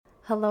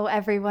Hello,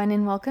 everyone,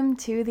 and welcome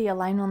to the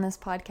Align Wellness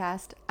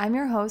Podcast. I'm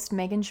your host,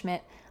 Megan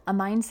Schmidt, a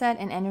mindset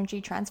and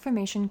energy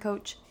transformation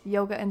coach,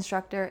 yoga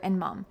instructor, and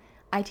mom.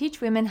 I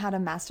teach women how to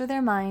master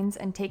their minds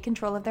and take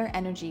control of their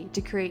energy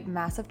to create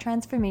massive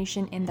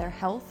transformation in their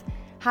health,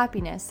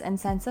 happiness, and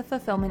sense of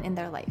fulfillment in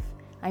their life.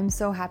 I'm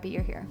so happy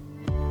you're here.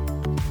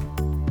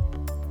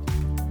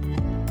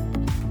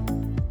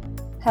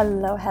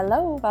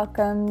 Hello.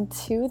 Welcome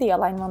to the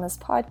Align Wellness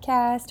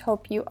Podcast.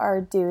 Hope you are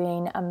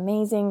doing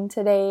amazing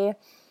today.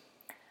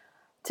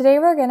 Today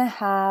we're going to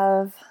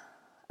have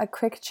a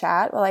quick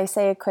chat. Well, I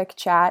say a quick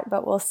chat,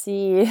 but we'll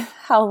see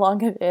how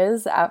long it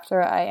is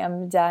after I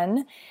am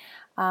done.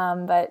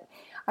 But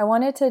I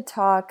wanted to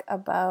talk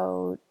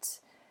about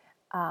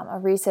a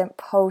recent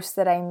post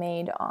that I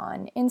made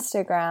on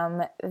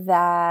Instagram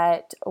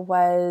that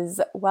was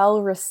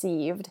well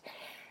received.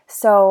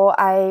 So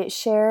I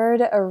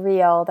shared a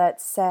reel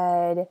that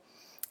said,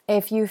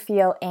 if you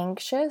feel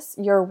anxious,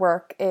 your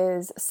work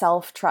is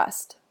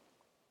self-trust.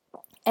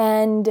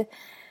 And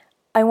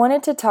I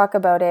wanted to talk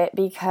about it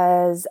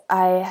because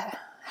I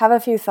have a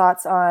few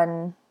thoughts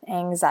on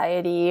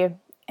anxiety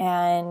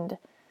and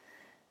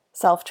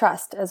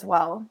self-trust as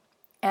well.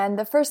 And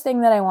the first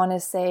thing that I want to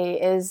say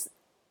is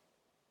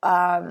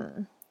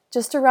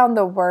just around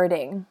the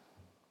wording.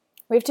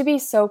 We have to be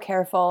so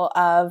careful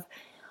of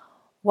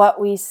what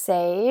we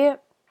say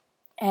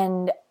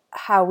and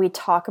how we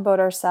talk about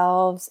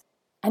ourselves.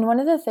 And one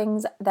of the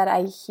things that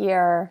I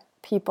hear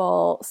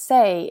people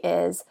say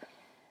is,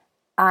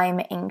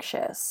 I'm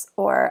anxious,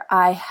 or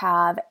I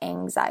have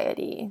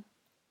anxiety.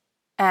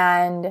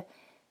 And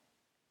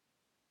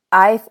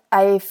I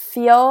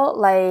feel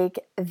like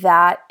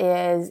that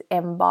is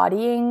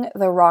embodying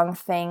the wrong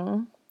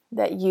thing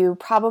that you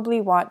probably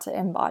want to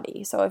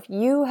embody. So if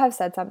you have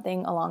said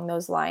something along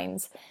those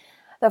lines,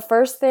 the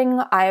first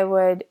thing I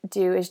would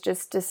do is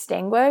just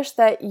distinguish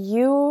that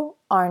you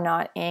are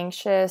not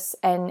anxious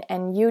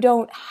and you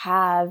don't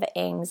have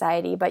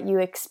anxiety, but you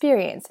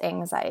experience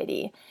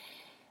anxiety.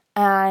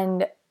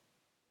 And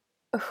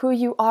who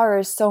you are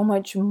is so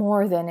much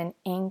more than an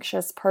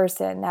anxious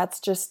person. That's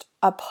just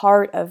a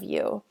part of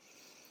you.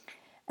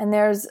 And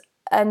there's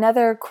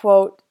another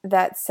quote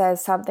that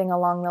says something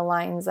along the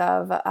lines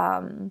of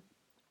that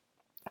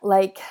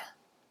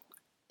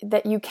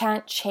you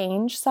can't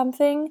change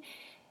something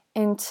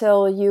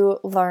until you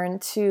learn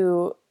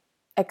to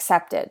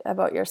accept it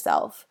about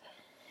yourself.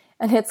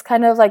 And it's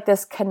kind of like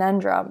this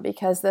conundrum,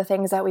 because the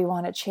things that we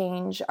want to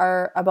change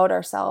are about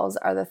ourselves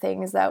are the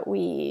things that we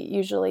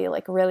usually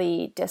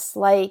really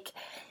dislike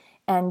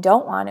and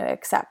don't want to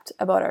accept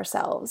about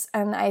ourselves.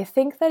 And I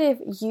think that if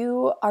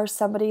you are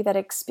somebody that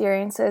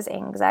experiences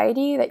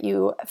anxiety, that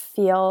you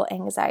feel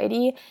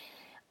anxiety,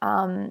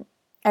 I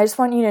just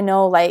want you to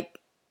know,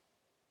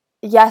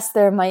 yes,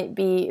 there might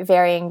be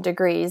varying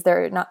degrees.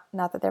 There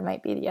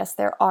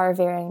are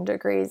varying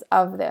degrees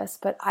of this,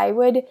 but I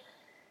would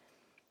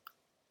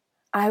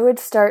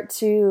start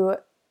to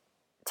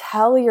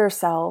tell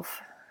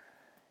yourself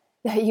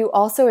that you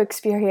also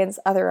experience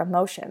other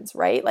emotions,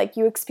 right? Like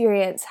you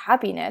experience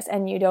happiness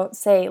and you don't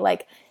say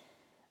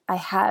I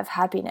have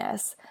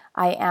happiness.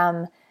 I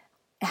am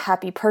a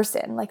happy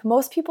person.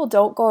 Most people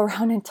don't go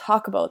around and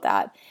talk about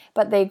that,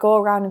 but they go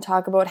around and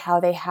talk about how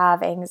they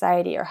have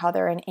anxiety or how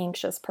they're an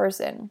anxious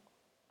person.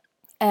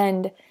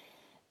 And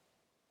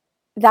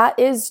that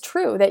is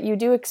true, that you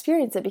do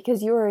experience it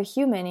because you are a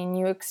human and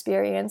you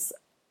experience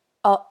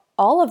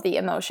all of the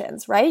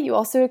emotions, right? You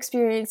also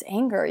experience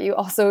anger. You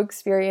also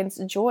experience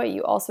joy.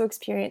 You also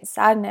experience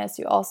sadness.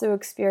 You also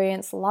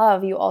experience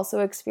love. You also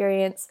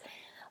experience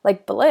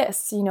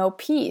bliss,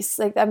 peace.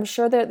 I'm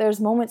sure that there's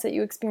moments that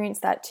you experience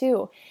that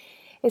too.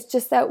 It's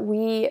just that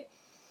we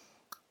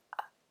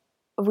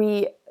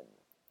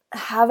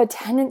have a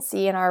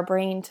tendency in our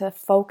brain to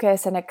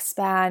focus and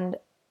expand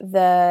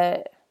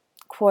the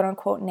quote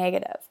unquote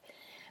negative.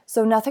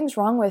 So nothing's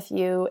wrong with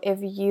you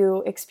if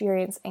you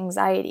experience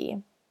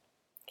anxiety.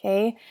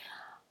 Okay?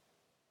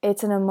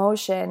 It's an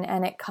emotion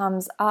and it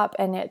comes up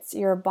and it's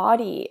your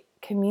body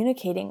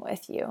communicating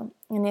with you.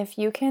 And if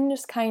you can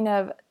just kind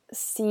of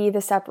see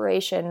the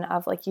separation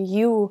of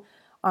you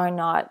are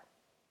not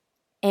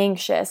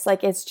anxious,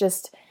 it's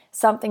just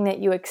something that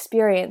you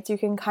experience, you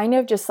can kind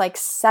of just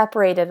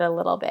separate it a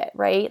little bit,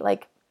 right?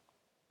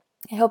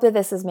 I hope that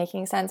this is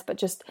making sense, but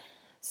just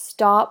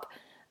stop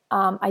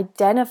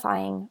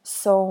identifying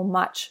so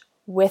much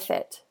with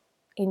it.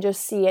 And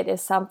just see it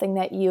as something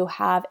that you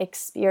have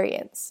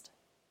experienced.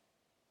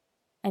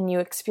 And you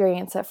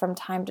experience it from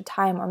time to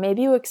time. Or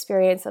maybe you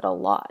experience it a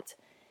lot.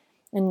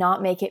 And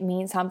not make it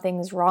mean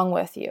something's wrong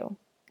with you.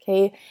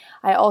 Okay?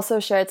 I also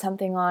shared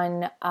something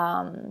on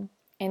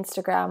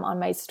Instagram on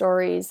my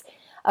stories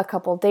a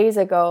couple days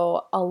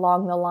ago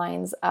along the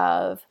lines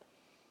of,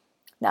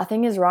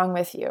 nothing is wrong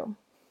with you.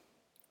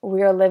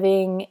 We are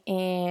living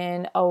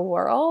in a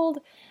world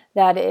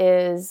that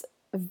is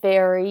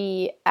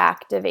very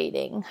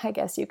activating, I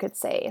guess you could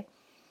say.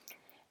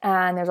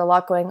 And there's a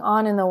lot going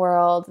on in the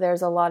world.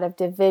 There's a lot of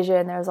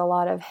division. There's a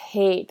lot of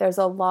hate. There's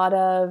a lot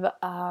of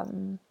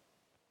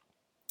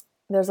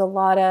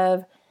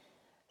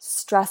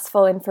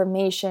stressful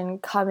information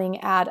coming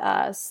at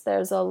us.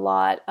 There's a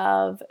lot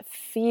of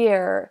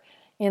fear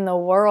in the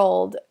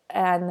world,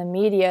 and the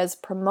media is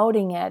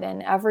promoting it,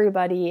 and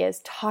everybody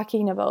is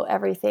talking about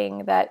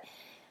everything that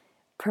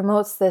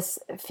promotes this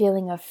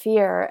feeling of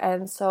fear.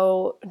 And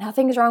so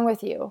nothing's wrong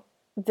with you.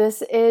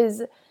 This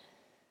is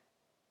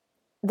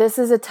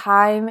a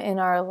time in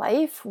our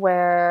life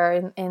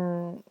where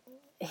in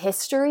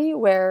history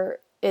where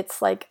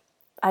it's like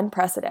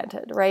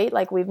unprecedented, right?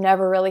 Like we've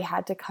never really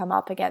had to come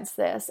up against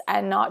this,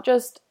 and not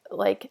just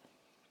like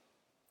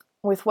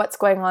with what's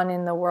going on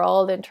in the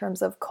world in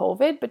terms of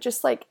COVID, but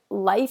just like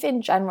life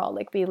in general.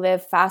 Like we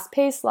live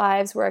fast-paced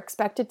lives. We're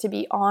expected to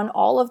be on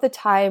all of the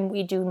time.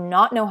 We do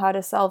not know how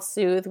to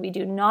self-soothe. We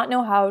do not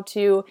know how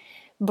to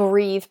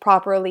breathe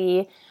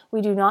properly.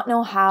 We do not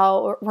know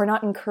how, we're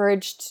not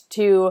encouraged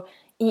to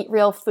eat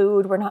real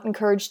food. We're not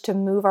encouraged to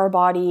move our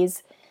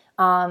bodies.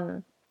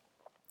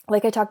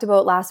 Like I talked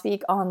about last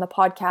week on the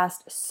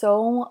podcast,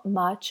 so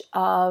much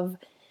of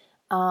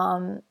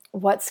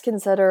what's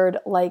considered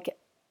like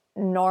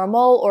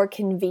normal or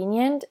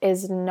convenient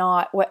is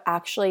not what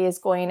actually is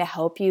going to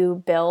help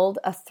you build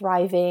a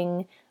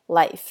thriving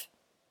life.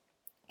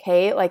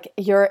 Okay, like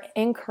you're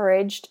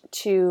encouraged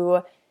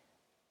to,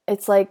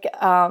 it's like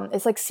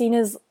seen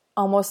as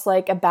almost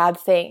like a bad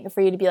thing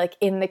for you to be like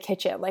in the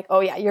kitchen, like,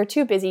 oh yeah, you're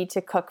too busy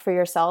to cook for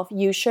yourself.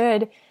 You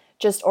should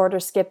just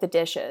skip the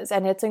dishes.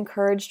 And it's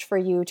encouraged for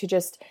you to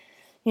just,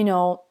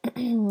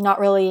 not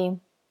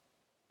really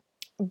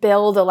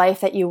build a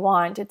life that you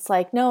want. It's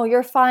like, no,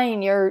 you're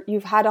fine.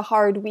 You've had a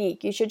hard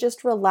week. You should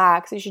just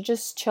relax. You should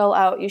just chill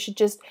out. You should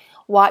just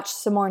watch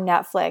some more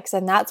Netflix.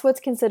 And that's what's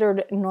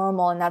considered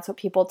normal. And that's what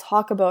people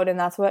talk about. And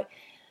that's what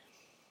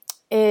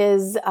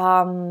is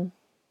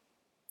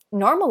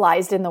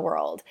normalized in the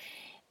world.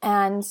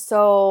 And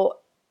so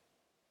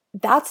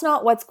that's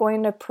not what's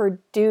going to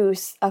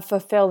produce a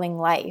fulfilling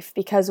life,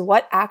 because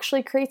what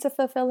actually creates a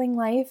fulfilling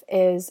life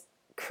is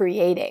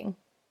creating.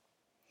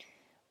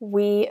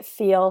 We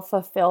feel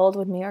fulfilled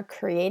when we are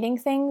creating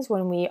things,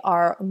 when we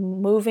are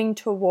moving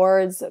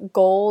towards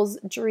goals,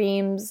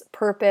 dreams,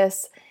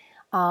 purpose,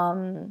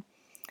 that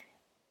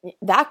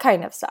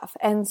kind of stuff.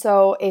 And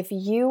so if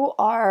you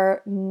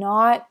are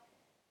not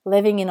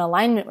living in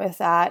alignment with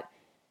that,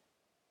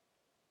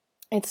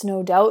 it's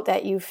no doubt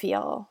that you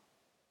feel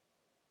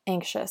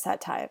anxious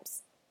at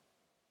times,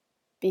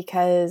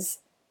 because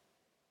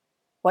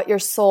what your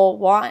soul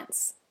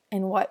wants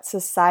and what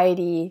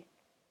society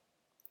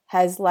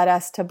has led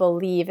us to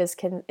believe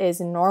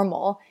is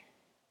normal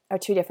are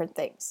two different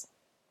things.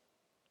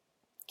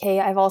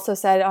 Okay, I've also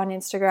said on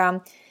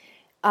Instagram,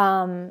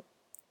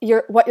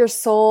 what your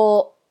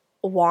soul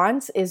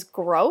wants is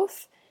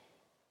growth,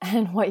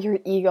 and what your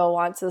ego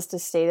wants is to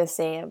stay the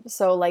same.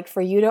 So like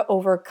for you to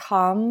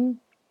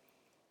overcome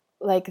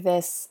like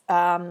this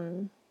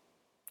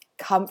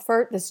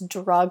comfort, this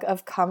drug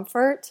of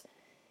comfort,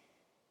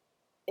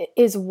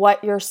 is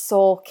what your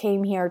soul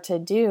came here to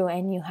do.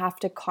 And you have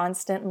to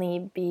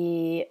constantly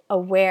be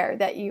aware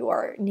that you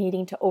are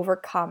needing to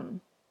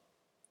overcome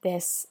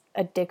this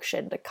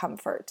addiction to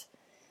comfort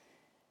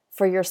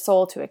for your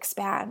soul to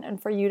expand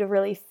and for you to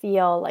really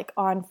feel like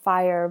on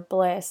fire,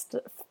 blissed,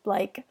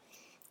 like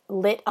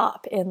lit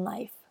up in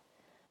life.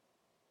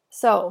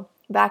 So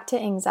back to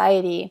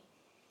anxiety.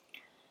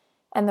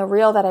 And the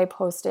reel that I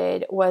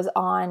posted was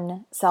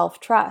on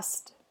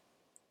self-trust.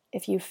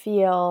 If you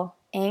feel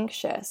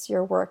anxious,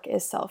 your work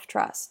is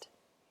self-trust.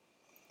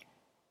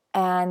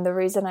 And the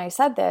reason I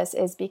said this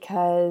is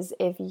because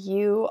if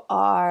you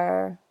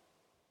are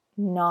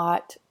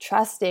not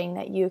trusting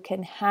that you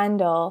can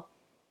handle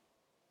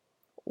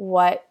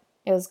what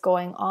is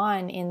going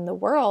on in the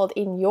world,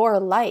 in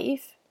your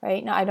life,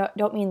 right? Now, I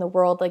don't mean the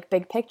world like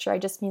big picture. I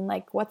just mean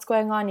like what's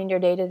going on in your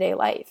day-to-day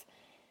life.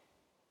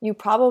 You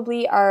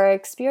probably are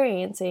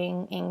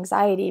experiencing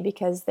anxiety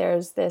because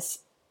there's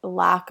this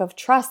lack of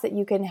trust that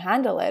you can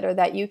handle it, or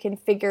that you can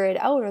figure it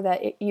out, or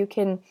that you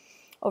can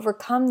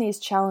overcome these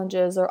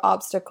challenges or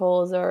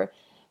obstacles or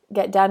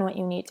get done what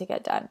you need to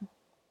get done.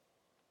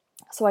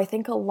 So I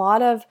think a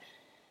lot of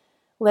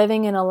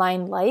living an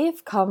aligned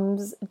life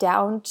comes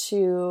down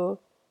to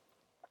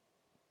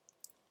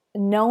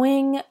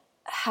knowing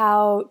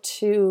how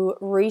to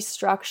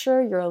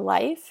restructure your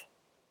life.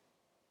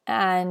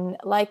 And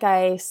like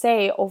I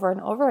say over and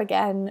over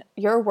again,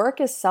 your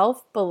work is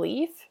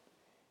self-belief,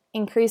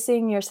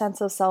 increasing your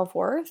sense of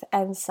self-worth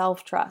and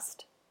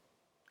self-trust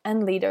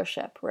and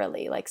leadership,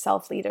 really, like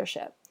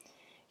self-leadership.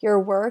 Your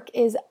work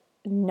is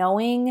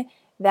knowing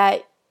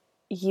that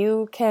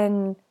you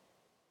can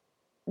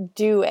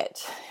do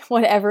it,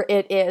 whatever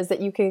it is,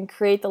 that you can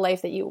create the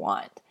life that you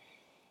want.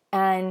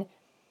 And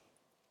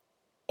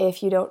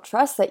if you don't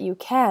trust that you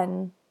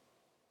can,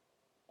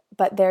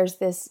 but there's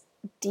this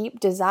deep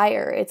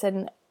desire, it's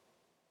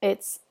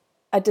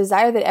a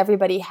desire that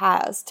everybody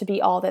has to be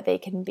all that they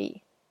can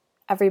be.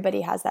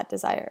 Everybody has that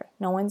desire.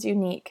 No one's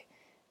unique.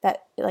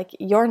 That like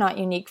you're not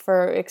unique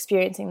for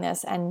experiencing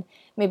this and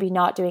maybe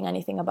not doing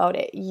anything about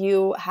it.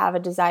 You have a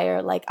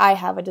desire, like I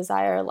have a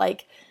desire,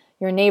 like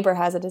Your neighbor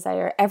has a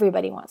desire.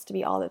 Everybody wants to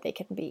be all that they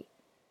can be.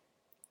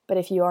 But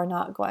if you are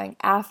not going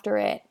after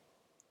it,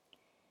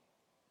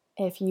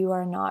 if you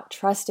are not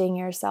trusting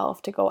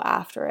yourself to go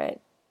after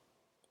it,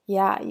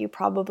 yeah, you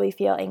probably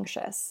feel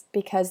anxious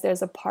because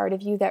there's a part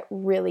of you that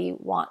really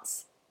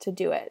wants to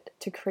do it,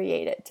 to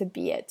create it, to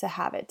be it, to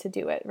have it, to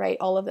do it, right?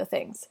 All of the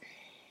things.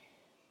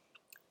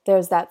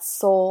 There's that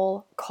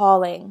soul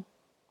calling.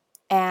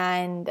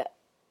 And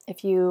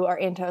if you are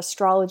into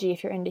astrology,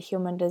 if you're into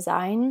human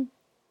design,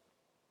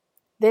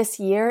 this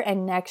year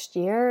and next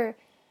year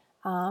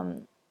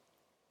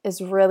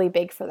is really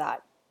big for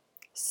that.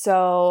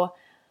 So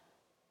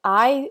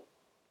I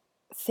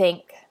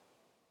think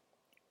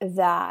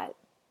that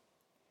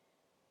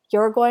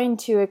you're going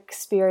to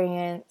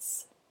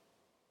experience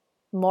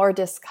more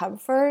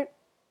discomfort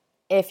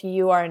if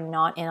you are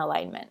not in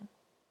alignment,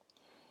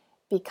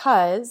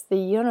 because the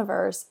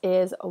universe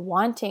is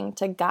wanting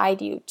to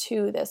guide you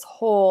to this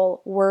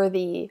whole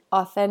worthy,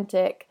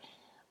 authentic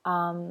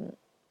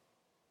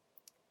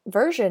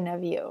version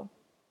of you.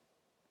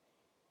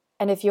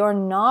 And if you're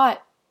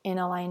not in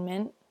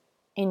alignment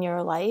in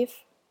your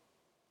life,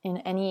 in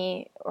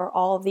any or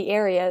all of the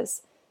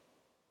areas,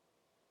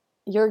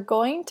 you're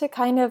going to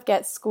kind of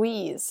get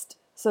squeezed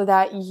so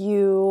that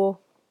you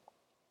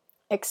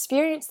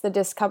experience the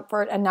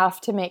discomfort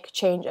enough to make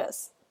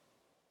changes.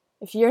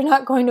 If you're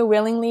not going to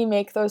willingly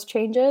make those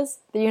changes,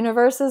 the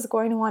universe is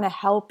going to want to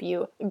help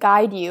you,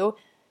 guide you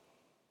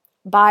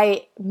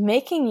by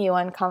making you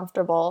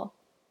uncomfortable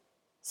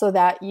so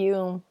that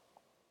you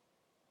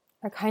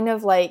are kind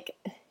of like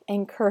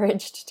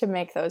encouraged to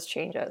make those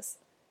changes.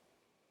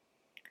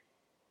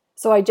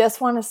 So I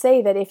just want to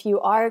say that if you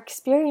are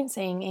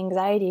experiencing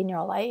anxiety in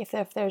your life,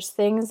 if there's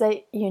things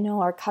that you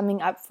know are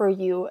coming up for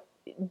you,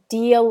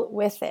 deal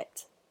with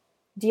it.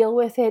 Deal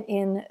with it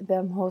in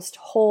the most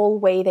whole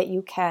way that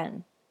you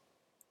can.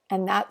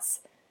 And that's,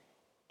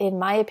 in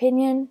my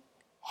opinion,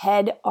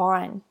 head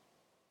on.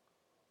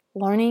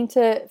 Learning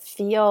to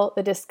feel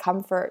the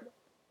discomfort.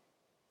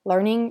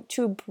 Learning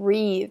to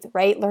breathe,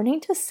 right? Learning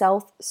to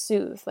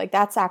self-soothe. Like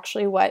that's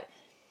actually what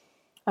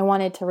I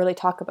wanted to really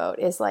talk about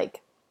is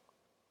like,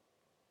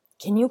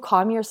 can you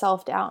calm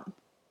yourself down?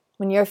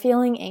 When you're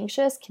feeling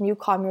anxious, can you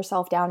calm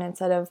yourself down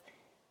instead of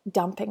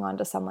dumping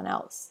onto someone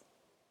else?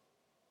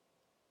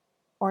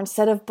 Or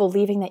instead of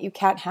believing that you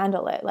can't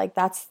handle it? Like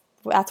that's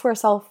where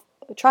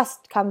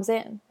self-trust comes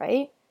in,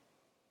 right?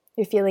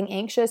 You're feeling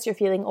anxious, you're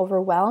feeling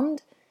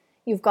overwhelmed,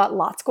 you've got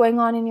lots going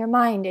on in your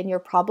mind, and you're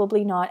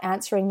probably not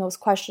answering those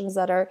questions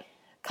that are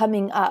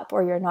coming up,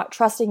 or you're not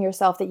trusting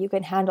yourself that you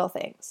can handle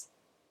things.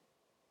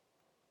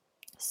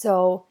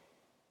 So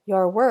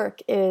your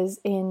work is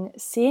in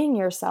seeing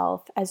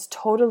yourself as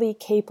totally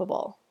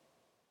capable.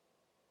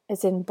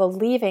 It's in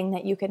believing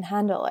that you can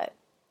handle it.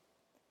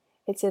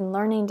 It's in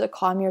learning to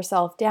calm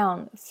yourself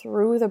down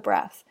through the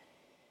breath,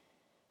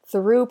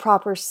 through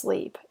proper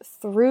sleep,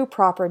 through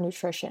proper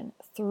nutrition,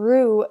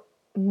 through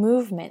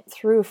movement,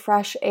 through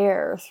fresh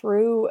air,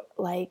 through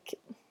like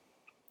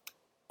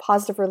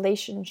positive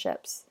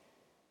relationships.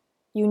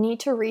 You need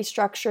to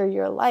restructure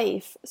your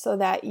life so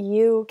that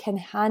you can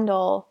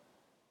handle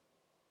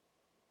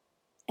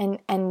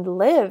and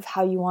live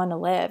how you want to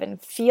live and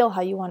feel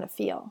how you want to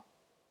feel.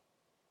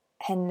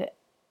 And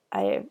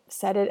I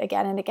said it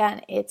again and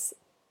again, it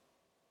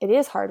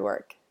is hard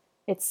work.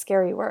 It's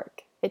scary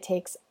work. It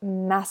takes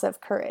massive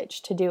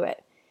courage to do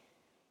it.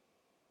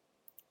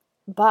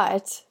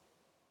 But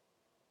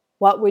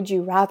what would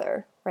you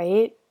rather,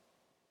 right?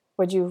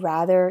 Would you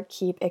rather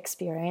keep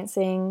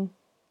experiencing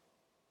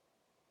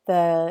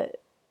the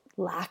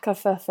lack of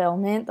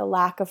fulfillment, the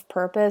lack of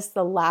purpose,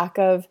 the lack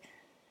of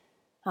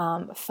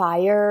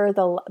fire,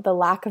 the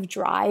lack of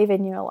drive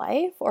in your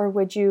life? Or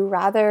would you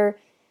rather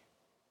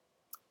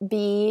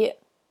be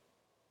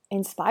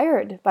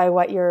inspired by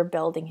what you're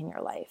building in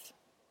your life?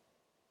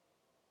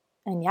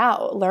 And yeah,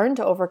 learn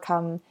to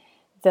overcome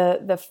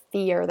the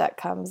fear that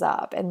comes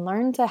up and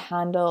learn to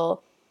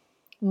handle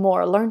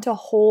more, learn to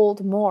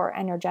hold more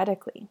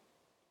energetically.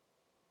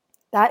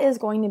 That is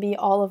going to be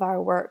all of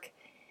our work.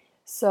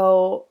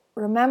 So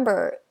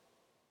remember,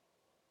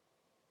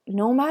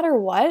 no matter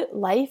what,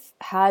 life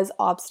has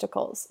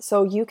obstacles.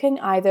 So you can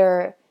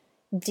either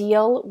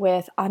deal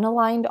with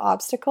unaligned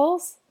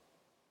obstacles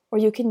or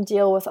you can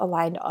deal with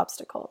aligned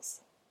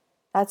obstacles.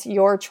 That's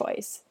your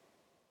choice.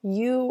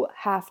 You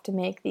have to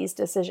make these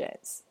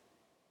decisions.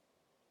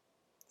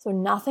 So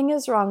nothing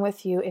is wrong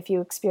with you if you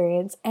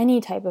experience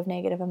any type of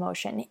negative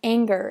emotion,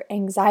 anger,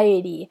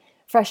 anxiety,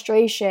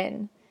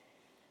 frustration,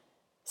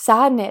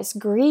 sadness,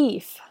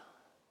 grief,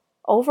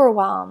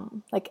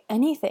 overwhelm, like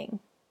anything.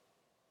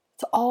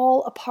 It's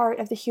all a part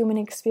of the human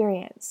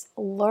experience.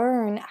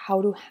 Learn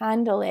how to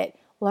handle it.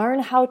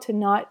 Learn how to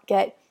not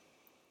get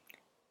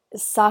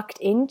sucked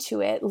into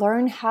it.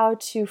 Learn how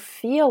to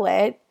feel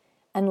it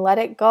and let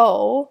it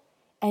go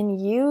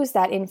and use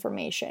that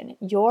information.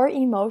 Your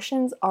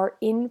emotions are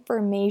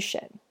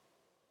information.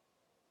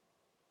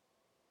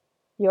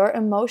 Your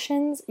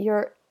emotions,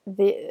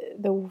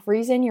 the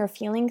reason you're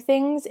feeling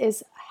things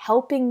is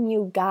helping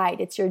you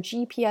guide. It's your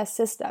GPS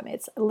system.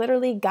 It's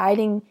literally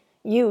guiding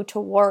you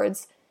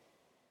towards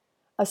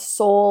a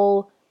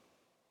soul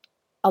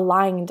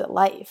aligned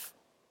life.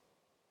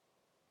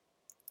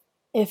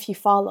 If you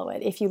follow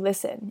it, if you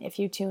listen, if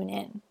you tune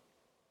in.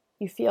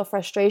 You feel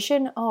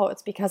frustration? Oh,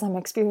 it's because I'm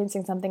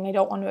experiencing something I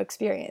don't want to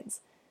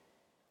experience.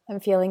 I'm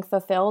feeling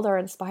fulfilled or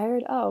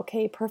inspired? Oh,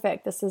 okay,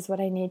 perfect. This is what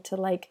I need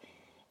to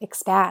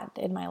expand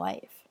in my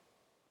life.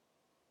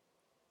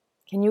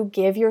 Can you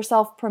give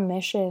yourself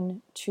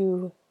permission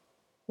to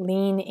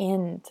lean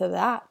into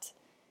that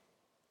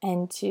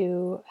and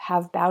to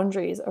have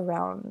boundaries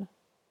around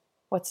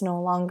what's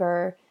no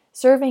longer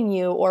serving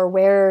you or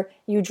where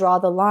you draw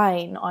the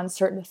line on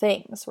certain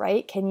things,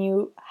 right? Can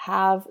you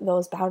have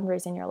those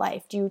boundaries in your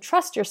life? Do you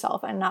trust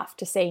yourself enough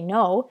to say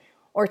no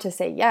or to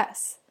say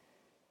yes?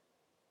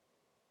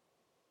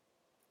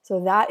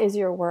 So that is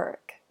your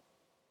work.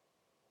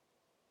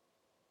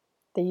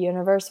 The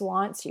universe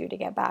wants you to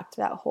get back to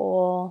that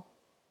whole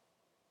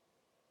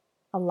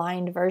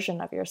aligned version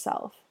of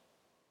yourself.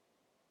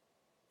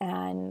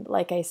 And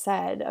like I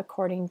said,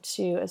 according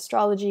to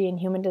astrology and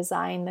human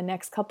design, the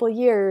next couple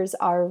years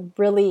are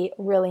really,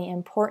 really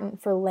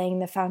important for laying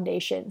the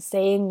foundation,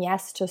 saying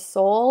yes to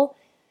soul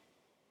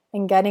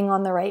and getting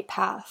on the right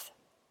path.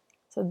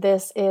 So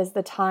this is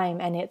the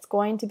time, and it's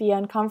going to be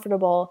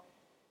uncomfortable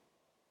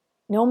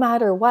no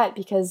matter what,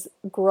 because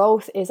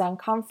growth is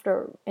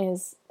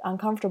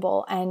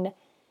uncomfortable, and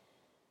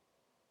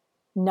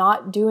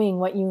not doing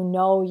what you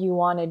know you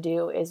want to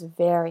do is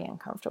very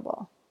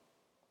uncomfortable.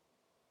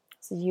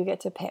 So you get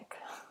to pick,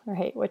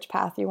 right, which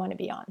path you want to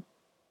be on.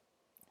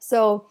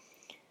 So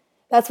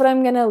that's what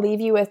I'm going to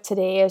leave you with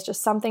today, is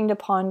just something to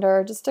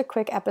ponder, just a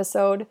quick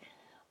episode.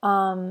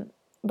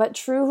 But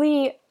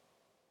truly,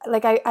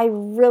 I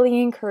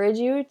really encourage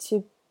you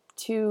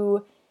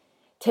to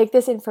take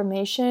this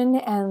information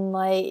and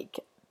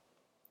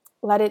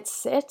let it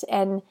sit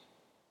and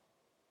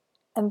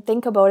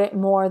think about it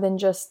more than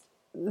just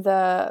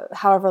the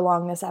however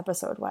long this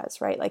episode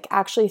was, right?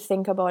 Actually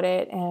think about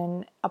it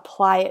and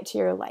apply it to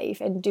your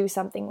life and do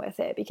something with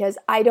it, because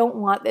I don't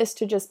want this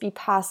to just be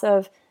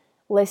passive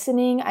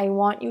listening. I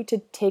want you to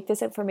take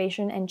this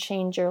information and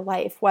change your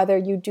life, whether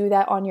you do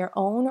that on your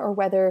own or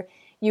whether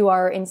you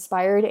are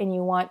inspired and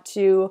you want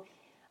to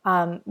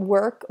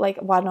work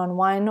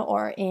one-on-one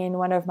or in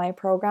one of my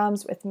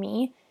programs with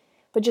me.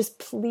 But just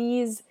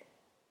please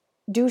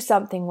do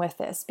something with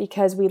this,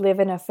 because we live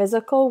in a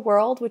physical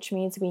world, which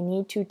means we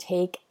need to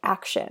take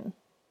action.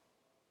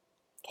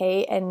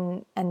 Okay,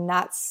 and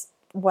that's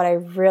what I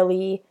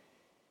really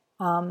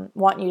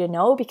want you to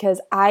know,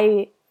 because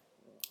I'm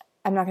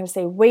not going to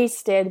say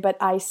wasted, but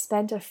I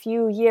spent a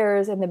few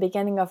years in the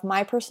beginning of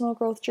my personal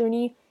growth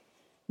journey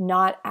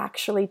not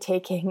actually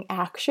taking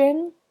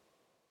action,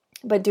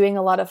 but doing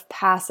a lot of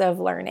passive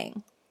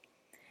learning.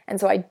 And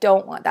so I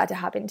don't want that to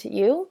happen to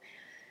you,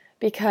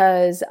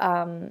 because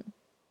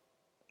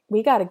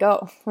we got to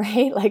go,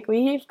 right?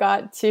 We've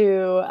got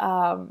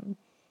to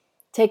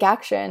take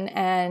action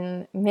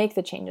and make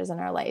the changes in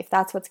our life.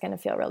 That's what's going to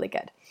feel really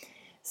good.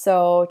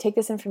 So take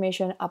this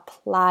information,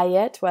 apply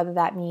it, whether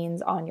that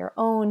means on your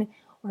own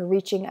or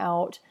reaching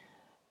out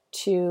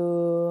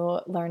to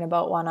learn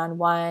about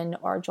one-on-one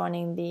or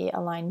joining the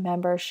Align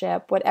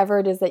membership, whatever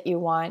it is that you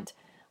want.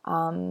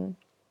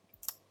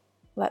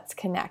 Let's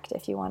connect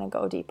if you want to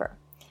go deeper.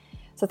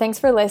 So thanks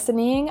for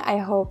listening. I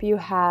hope you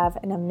have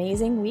an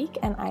amazing week,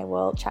 and I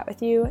will chat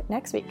with you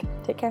next week.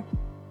 Take care.